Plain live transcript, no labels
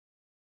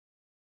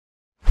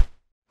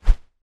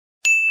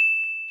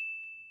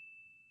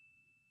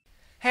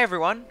Hey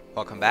everyone,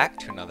 welcome back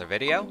to another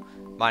video.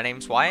 My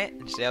name's Wyatt,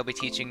 and today I'll be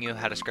teaching you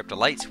how to script a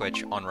light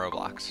switch on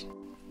Roblox.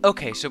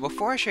 Okay, so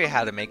before I show you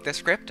how to make this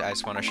script, I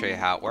just want to show you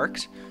how it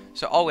works.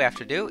 So all we have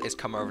to do is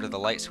come over to the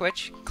light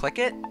switch, click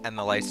it, and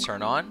the lights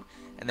turn on,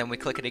 and then we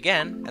click it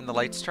again, and the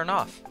lights turn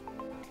off.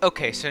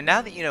 Okay, so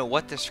now that you know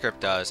what this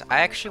script does, I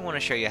actually want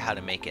to show you how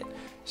to make it.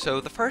 So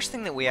the first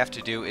thing that we have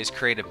to do is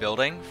create a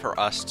building for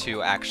us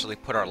to actually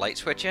put our light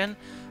switch in.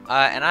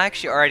 And I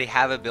actually already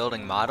have a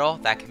building model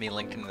that can be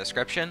linked in the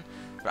description,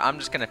 but I'm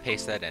just going to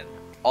paste that in.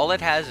 All it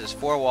has is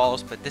 4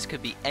 walls, but this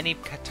could be any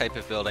type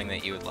of building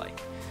that you would like.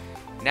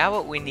 Now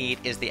what we need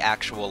is the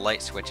actual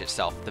light switch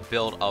itself, the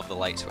build of the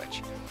light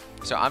switch.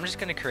 So I'm just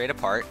going to create a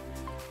part,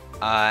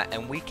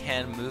 and we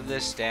can move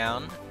this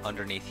down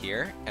underneath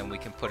here, and we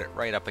can put it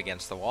right up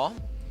against the wall.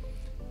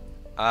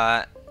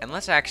 And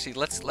let's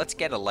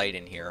get a light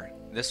in here.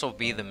 This will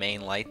be the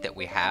main light that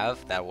we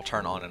have that will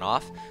turn on and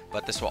off,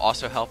 but this will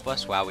also help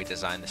us while we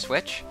design the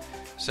switch.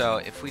 So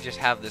if we just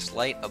have this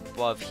light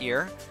above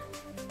here,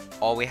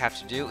 all we have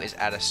to do is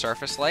add a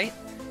surface light.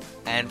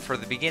 And for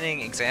the beginning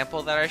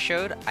example that I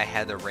showed, I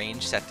had the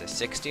range set to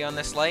 60 on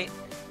this light,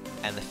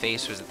 and the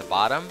face was at the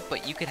bottom,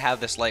 but you could have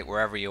this light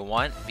wherever you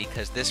want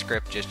because this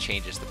script just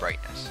changes the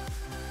brightness.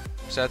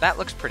 So that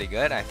looks pretty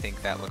good. I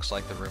think that looks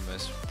like the room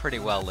is pretty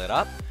well lit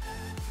up.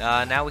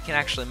 Now we can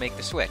actually make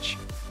the switch.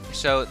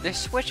 So this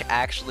switch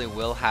actually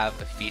will have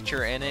a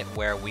feature in it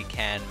where we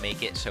can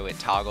make it so it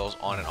toggles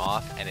on and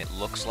off and it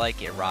looks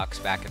like it rocks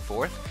back and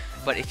forth.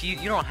 But if you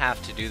don't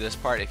have to do this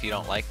part if you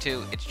don't like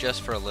to, it's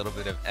just for a little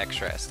bit of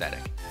extra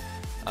aesthetic.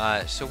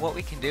 So what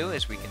we can do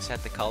is we can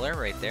set the color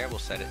right there. We'll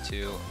set it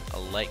to a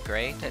light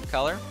gray type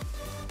color.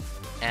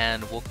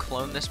 And we'll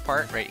clone this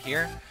part right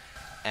here.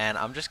 And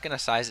I'm just going to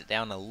size it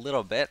down a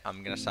little bit.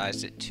 I'm going to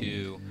size it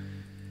to,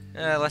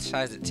 let's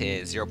size it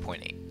to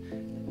 0.8.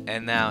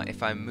 And now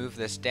if I move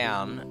this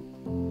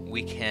down,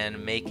 we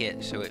can make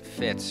it so it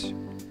fits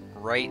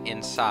right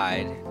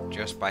inside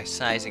just by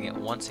sizing it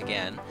once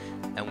again,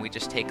 and we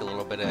just take a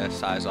little bit of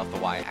size off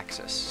the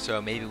y-axis.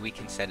 So maybe we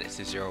can set it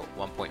to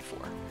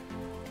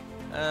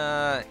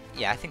 1.4.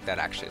 Yeah, I think that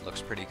actually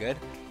looks pretty good.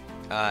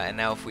 And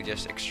now if we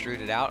just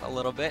extrude it out a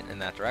little bit in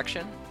that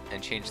direction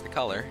and change the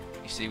color,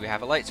 you see we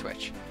have a light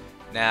switch.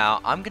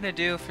 Now, I'm going to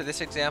do, for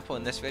this example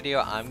in this video,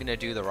 I'm going to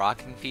do the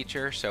rocking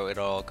feature, so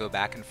it'll go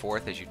back and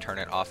forth as you turn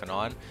it off and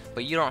on,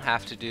 but you don't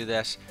have to do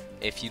this.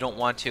 If you don't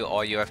want to,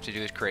 all you have to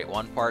do is create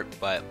one part,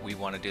 but we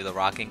want to do the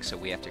rocking, so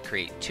we have to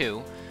create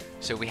 2.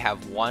 So we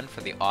have one for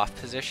the off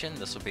position.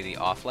 This will be the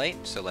off light,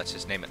 so let's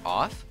just name it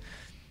off.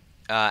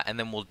 And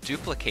then we'll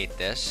duplicate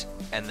this,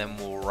 and then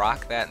we'll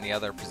rock that in the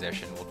other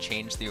position. We'll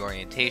change the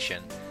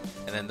orientation,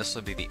 and then this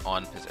will be the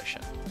on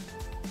position.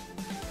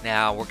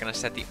 Now we're going to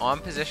set the on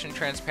position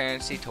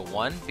transparency to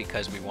 1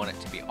 because we want it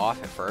to be off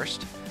at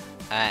first.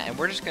 And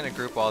we're just going to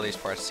group all these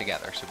parts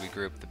together. So we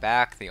group the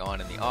back, the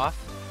on, and the off.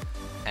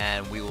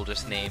 And we will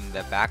just name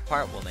the back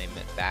part, we'll name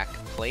it back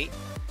plate.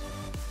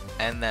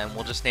 And then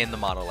we'll just name the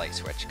model light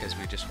switch because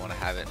we just want to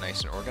have it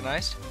nice and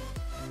organized.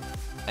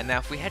 And now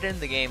if we head into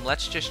the game,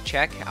 let's just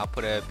check. I'll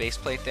put a base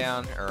plate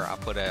down, or I'll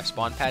put a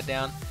spawn pad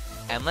down.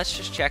 And let's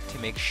just check to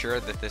make sure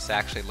that this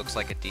actually looks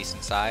like a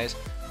decent size.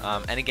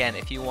 And again,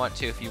 if you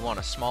want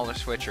a smaller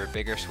switch or a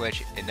bigger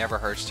switch, it never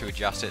hurts to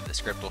adjust it. The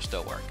script will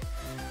still work.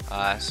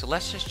 So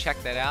let's just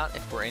check that out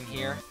if we're in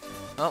here.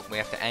 Oh, we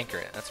have to anchor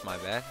it. That's my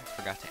bad. I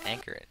forgot to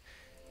anchor it.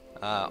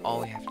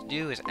 All we have to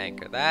do is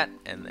anchor that,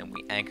 and then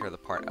we anchor the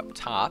part up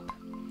top.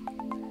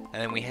 And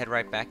then we head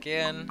right back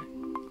in.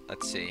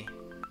 Let's see.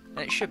 And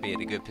it should be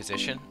at a good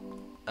position.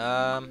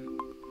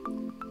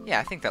 Yeah,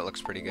 I think that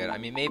looks pretty good. I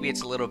mean, maybe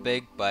it's a little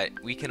big, but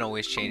we can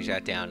always change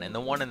that down. And the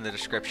one in the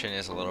description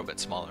is a little bit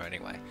smaller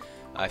anyway,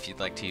 if you'd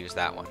like to use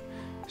that one.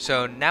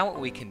 So now what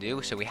we can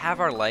do, so we have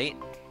our light.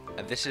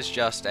 This is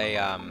just a,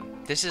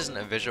 this isn't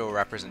a visual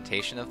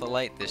representation of the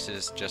light. This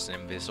is just an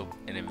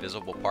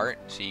invisible part.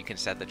 So you can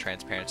set the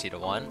transparency to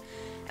 1.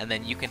 And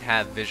then you can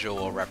have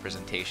visual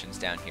representations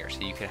down here.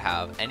 So you could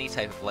have any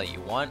type of light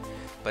you want,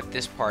 but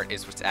this part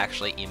is what's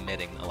actually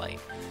emitting the light.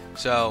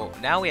 So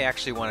now we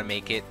actually want to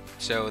make it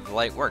so the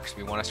light works.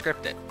 We want to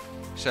script it.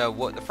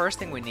 So the first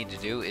thing we need to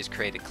do is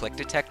create a click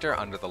detector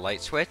under the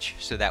light switch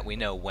so that we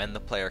know when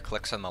the player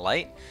clicks on the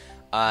light.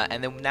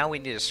 And then now we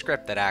need a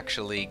script that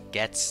actually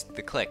gets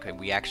the click, and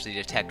we actually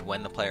detect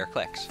when the player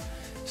clicks.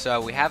 So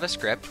we have a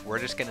script. We're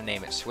just going to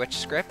name it switch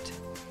script,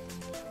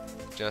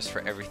 just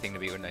for everything to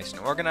be nice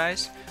and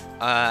organized.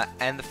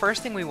 And the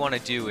first thing we want to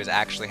do is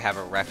actually have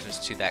a reference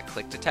to that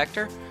click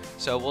detector.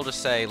 So we'll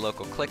just say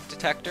local click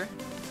detector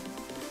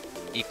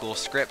equals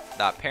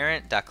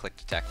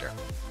script.parent.clickDetector.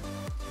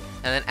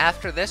 And then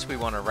after this, we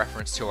want a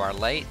reference to our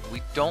light.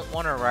 We don't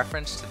want a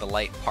reference to the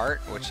light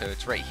part, so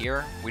it's right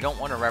here. We don't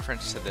want a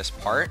reference to this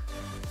part.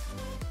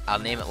 I'll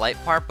name it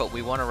light part, but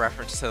we want a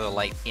reference to the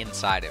light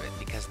inside of it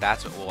because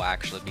that's what we'll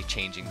actually be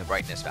changing the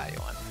brightness value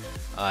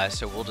on.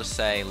 So we'll just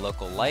say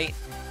local light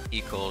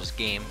equals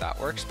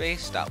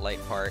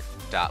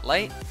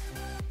game.workspace.lightPart.light.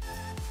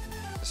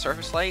 The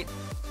surface light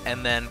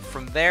And then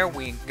from there,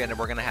 we're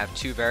gonna have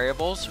two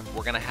variables.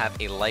 We're gonna have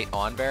a light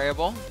on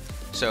variable.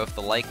 So if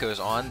the light goes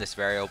on, this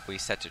variable will be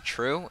set to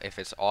true. If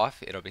it's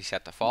off, it'll be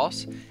set to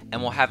false.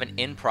 And we'll have an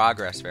in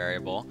progress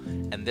variable,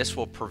 and this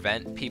will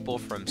prevent people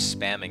from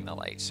spamming the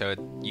light. So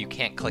you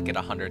can't click it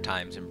 100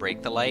 times and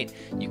break the light.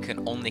 You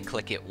can only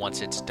click it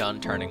once it's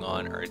done turning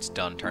on or it's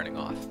done turning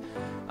off.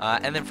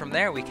 And then from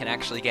there, we can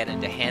actually get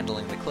into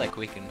handling the click.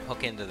 We can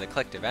hook into the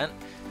clicked event.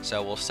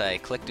 So we'll say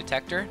click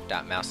detector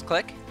mouse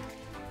click,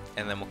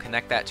 and then we'll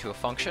connect that to a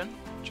function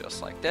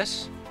just like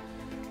this.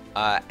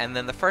 And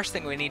then the first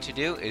thing we need to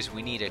do is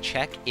we need to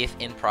check if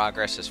in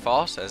progress is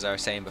false. As I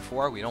was saying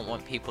before, we don't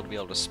want people to be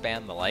able to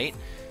spam the light.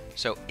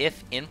 So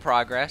if in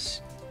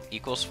progress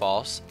equals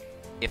false,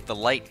 if the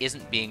light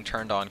isn't being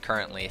turned on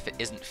currently, if it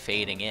isn't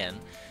fading in,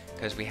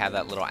 because we have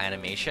that little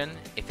animation,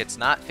 if it's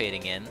not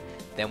fading in,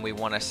 then we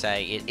want to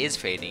say it is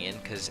fading in,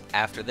 because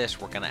after this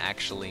we're going to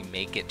actually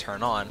make it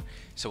turn on.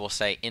 So we'll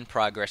say in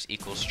progress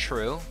equals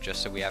true,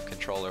 just so we have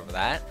control over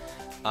that.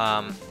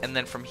 And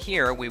then from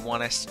here, we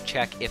want to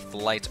check if the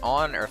light's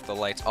on or if the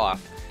light's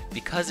off.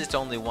 Because it's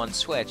only one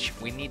switch,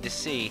 we need to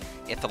see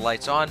if the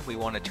light's on, we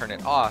want to turn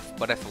it off,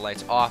 but if the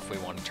light's off, we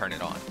want to turn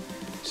it on.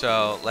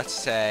 So let's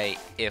say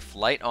if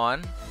light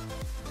on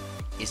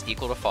is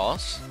equal to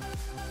false,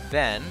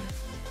 then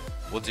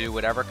we'll do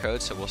whatever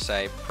code. So we'll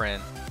say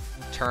print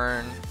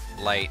turn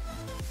light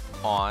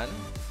on.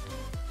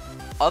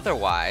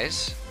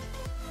 Otherwise,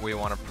 we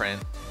want to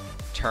print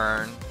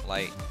turn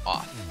light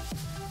off.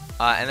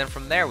 And then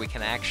from there, we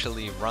can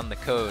actually run the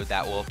code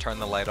that will turn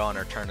the light on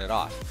or turn it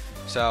off.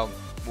 So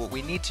what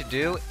we need to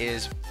do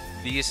is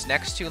these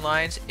next two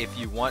lines, if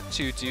you want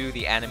to do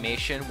the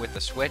animation with the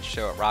switch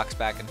so it rocks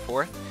back and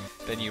forth,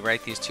 then you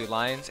write these two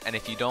lines, and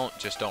if you don't,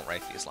 just don't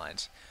write these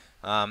lines.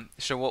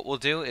 So what we'll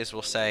do is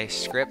we'll say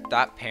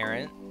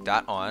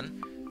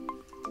script.parent.on.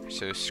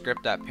 So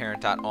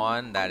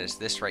script.parent.on, that is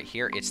this right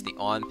here, it's the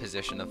on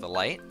position of the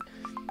light.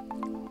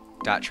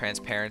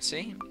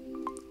 .transparency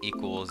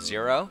equals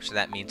 0, so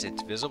that means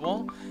it's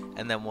visible.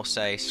 And then we'll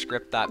say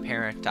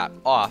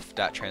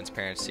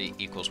script.parent.off.transparency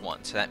equals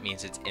 1, so that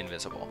means it's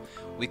invisible.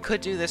 We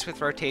could do this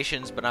with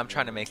rotations, but I'm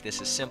trying to make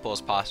this as simple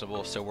as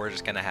possible, so we're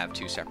just going to have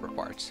two separate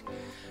parts.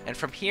 And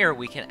from here,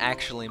 we can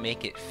actually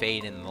make it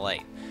fade in the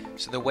light.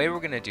 So the way we're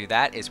going to do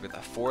that is with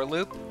a for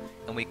loop,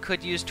 and we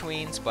could use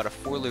tweens, but a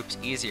for loop's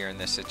easier in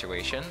this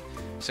situation.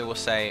 So we'll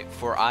say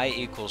for I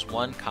equals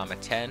 1,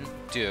 10,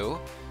 do.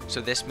 So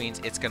this means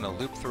it's going to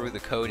loop through the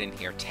code in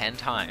here 10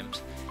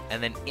 times.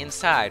 And then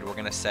inside, we're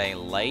going to say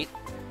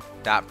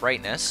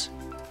light.brightness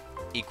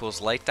equals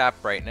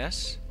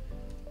light.brightness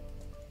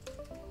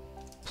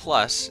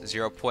plus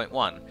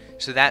 0.1.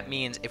 So that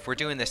means if we're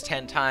doing this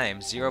 10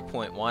 times,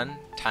 0.1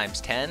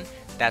 times 10,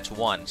 that's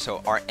 1.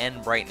 So our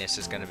end brightness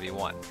is going to be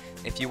 1.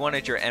 If you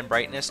wanted your end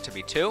brightness to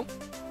be 2,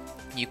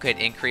 you could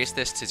increase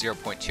this to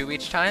 0.2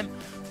 each time,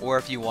 or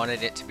if you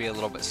wanted it to be a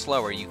little bit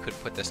slower, you could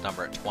put this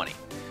number at 20.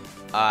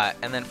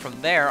 And then from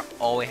there,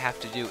 all we have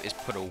to do is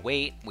put a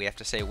weight. We have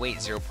to say weight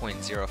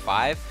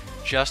 0.05,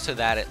 just so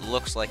that it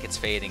looks like it's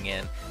fading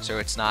in, so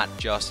it's not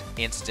just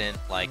instant,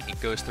 like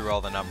it goes through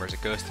all the numbers,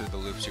 it goes through the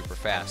loop super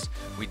fast.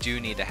 We do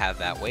need to have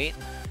that weight.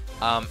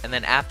 And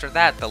then after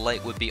that, the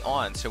light would be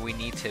on, so we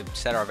need to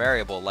set our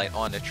variable light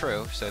on to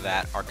true so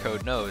that our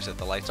code knows that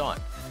the light's on.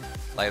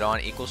 Light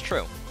on equals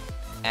true.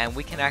 And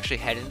we can actually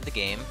head into the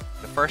game.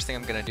 The first thing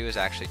I'm going to do is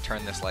actually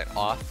turn this light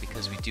off,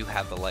 because we do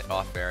have the light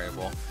off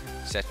variable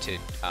set to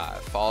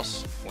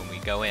false when we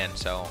go in.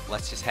 So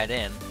let's just head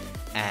in,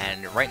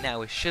 and right now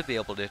we should be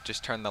able to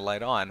just turn the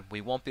light on. We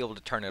won't be able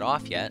to turn it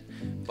off yet,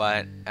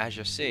 but as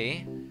you'll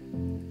see,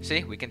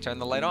 we can turn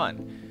the light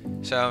on.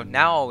 So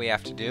now all we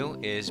have to do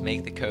is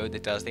make the code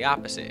that does the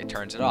opposite. It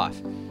turns it off.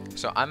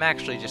 So I'm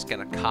actually just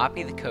going to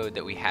copy the code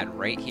that we had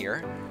right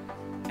here,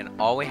 and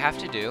all we have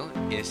to do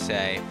is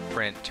say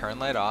print turn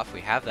light off.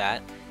 We have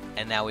that.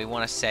 And now we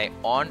want to say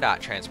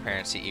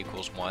on.transparency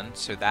equals 1,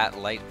 so that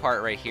light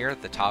part right here,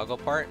 the toggle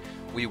part,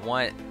 we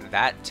want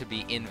that to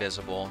be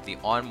invisible, the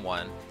on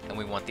one, and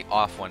we want the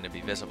off one to be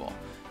visible.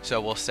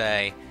 So we'll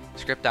say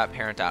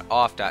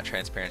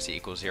script.parent.off.transparency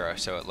equals 0,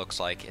 so it looks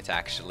like it's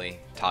actually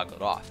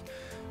toggled off.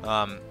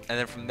 And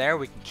then from there,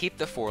 we can keep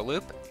the for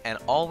loop, and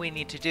all we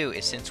need to do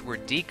is, since we're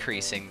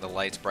decreasing the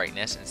light's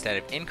brightness instead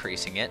of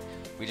increasing it,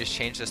 we just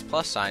change this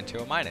plus sign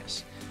to a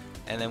minus.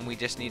 And then we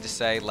just need to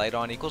say light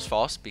on equals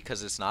false,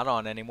 because it's not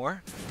on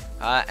anymore.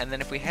 And then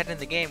if we head in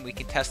the game, we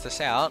can test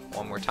this out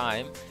one more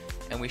time,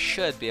 and we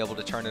should be able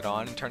to turn it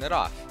on and turn it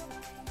off.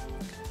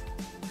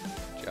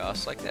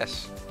 Just like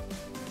this.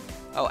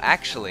 Oh,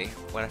 actually,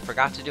 what I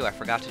forgot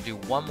to do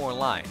one more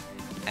line.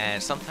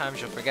 And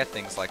sometimes you'll forget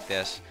things like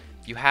this.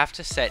 You have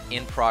to set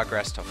in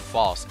progress to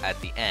false at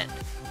the end,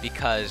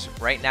 because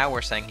right now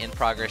we're saying in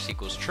progress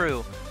equals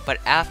true, but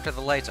after the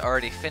light's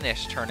already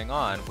finished turning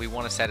on, we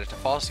want to set it to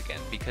false again,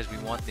 because we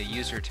want the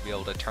user to be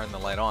able to turn the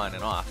light on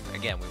and off.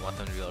 Again, we want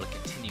them to be able to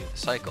continue the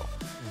cycle.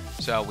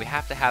 So we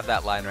have to have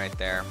that line right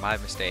there. My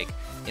mistake.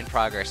 In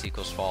progress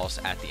equals false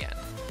at the end.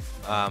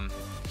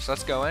 So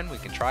let's go in. We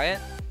can try it.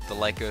 The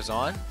light goes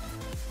on.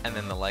 and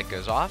then the light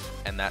goes off,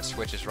 and that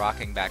switch is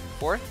rocking back and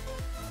forth.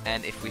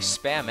 And if we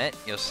spam it,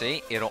 you'll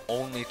see it'll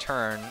only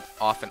turn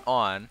off and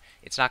on.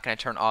 It's not going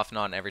to turn off and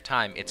on every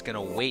time. It's going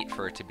to wait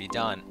for it to be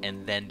done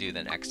and then do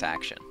the next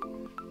action.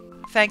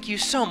 Thank you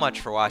so much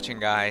for watching,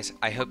 guys.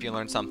 I hope you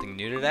learned something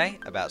new today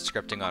about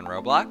scripting on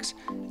Roblox.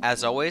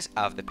 As always,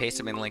 I'll have the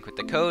pastebin link with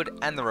the code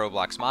and the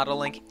Roblox model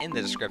link in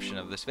the description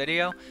of this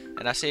video,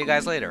 and I'll see you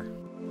guys later.